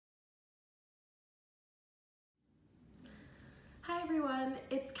everyone,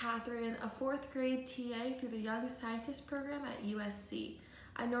 it's Katherine, a 4th grade TA through the Young Scientists Program at USC.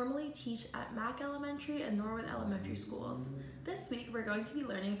 I normally teach at Mack Elementary and Norwood Elementary schools. This week we're going to be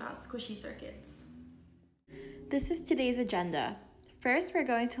learning about squishy circuits. This is today's agenda. First, we're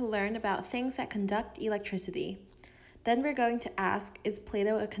going to learn about things that conduct electricity. Then we're going to ask, is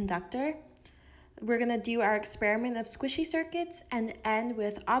Play-Doh a conductor? We're going to do our experiment of squishy circuits and end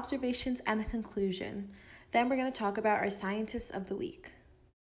with observations and a conclusion. Then we're going to talk about our scientists of the week.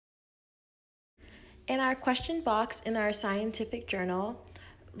 In our question box in our scientific journal,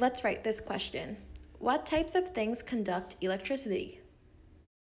 let's write this question. What types of things conduct electricity?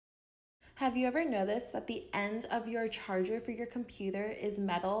 Have you ever noticed that the end of your charger for your computer is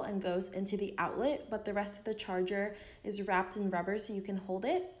metal and goes into the outlet, but the rest of the charger is wrapped in rubber so you can hold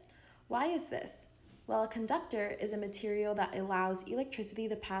it? Why is this? Well, a conductor is a material that allows electricity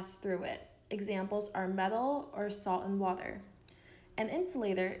to pass through it. Examples are metal or salt and water. An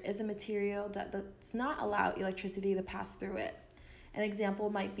insulator is a material that does not allow electricity to pass through it. An example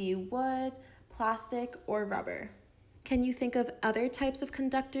might be wood, plastic, or rubber. Can you think of other types of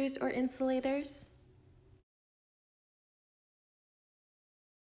conductors or insulators?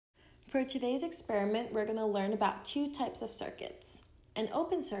 For today's experiment, we're going to learn about two types of circuits. An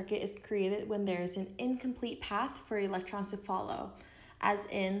open circuit is created when there is an incomplete path for electrons to follow, as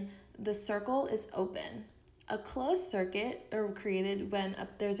in the circle is open. A closed circuit are created when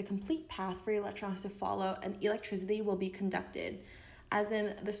there's a complete path for electrons to follow and electricity will be conducted, as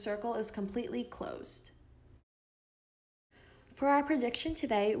in the circle is completely closed. For our prediction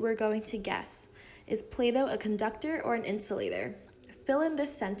today, we're going to guess, is Play-Doh a conductor or an insulator? Fill in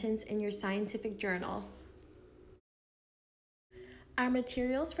this sentence in your scientific journal. Our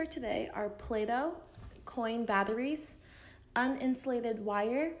materials for today are Play-Doh, coin batteries, uninsulated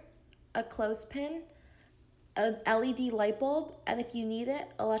wire, a clothespin, an LED light bulb, and if you need it,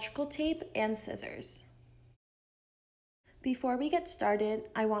 electrical tape and scissors. Before we get started,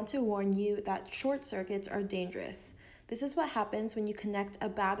 I want to warn you that short circuits are dangerous. This is what happens when you connect a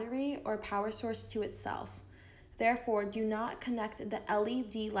battery or power source to itself. Therefore, do not connect the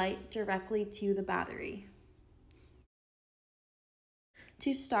LED light directly to the battery.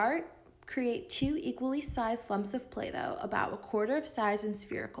 To start, create 2 equally sized lumps of Play-Doh, about 1/4 size and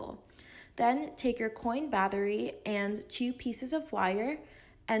spherical. Then take your coin battery and 2 pieces of wire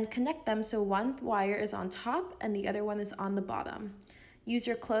and connect them so one wire is on top and the other one is on the bottom. Use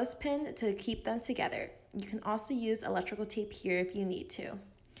your clothespin to keep them together. You can also use electrical tape here if you need to.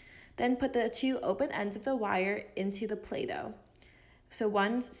 Then put the 2 open ends of the wire into the Play-Doh. So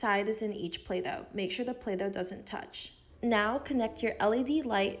one side is in each Play-Doh. Make sure the Play-Doh doesn't touch. Now connect your LED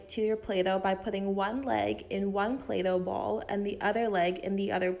light to your Play-Doh by putting one leg in one Play-Doh ball and the other leg in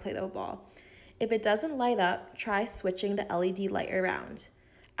the other Play-Doh ball. If it doesn't light up, try switching the LED light around.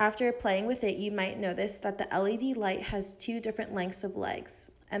 After playing with it, you might notice that the LED light has 2 different lengths of legs,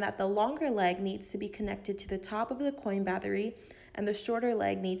 and that the longer leg needs to be connected to the top of the coin battery, and the shorter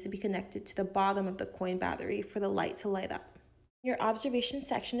leg needs to be connected to the bottom of the coin battery for the light to light up. In your observation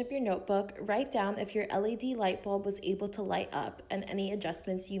section of your notebook, write down if your LED light bulb was able to light up and any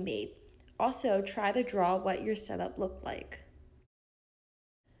adjustments you made. Also, try to draw what your setup looked like.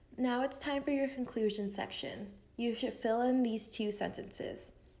 Now it's time for your conclusion section. You should fill in these 2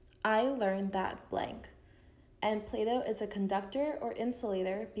 sentences. I learned that blank. And Play-Doh is a conductor or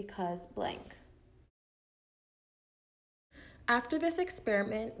insulator because blank. After this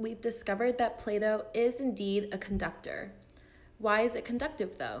experiment, we've discovered that Play-Doh is indeed a conductor. Why is it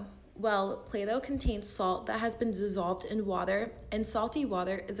conductive though? Well, Play-Doh contains salt that has been dissolved in water, and salty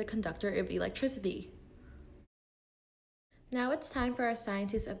water is a conductor of electricity. Now it's time for our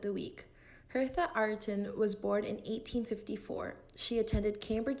scientist of the week. Hertha Ayrton was born in 1854. She attended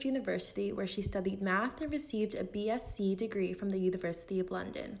Cambridge University where she studied math and received a BSc degree from the University of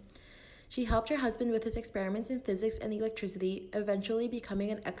London. She helped her husband with his experiments in physics and electricity, eventually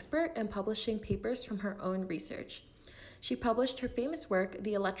becoming an expert and publishing papers from her own research. She published her famous work,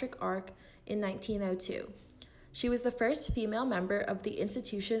 The Electric Arc, in 1902. She was the first female member of the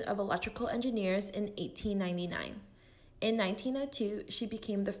Institution of Electrical Engineers in 1899. In 1902, she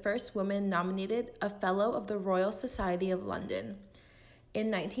became the first woman nominated a Fellow of the Royal Society of London. In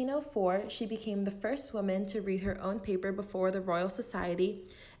 1904, she became the first woman to read her own paper before the Royal Society,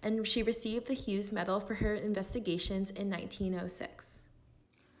 and she received the Hughes Medal for her investigations in 1906.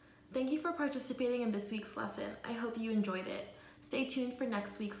 Thank you for participating in this week's lesson. I hope you enjoyed it. Stay tuned for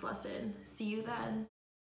next week's lesson. See you then.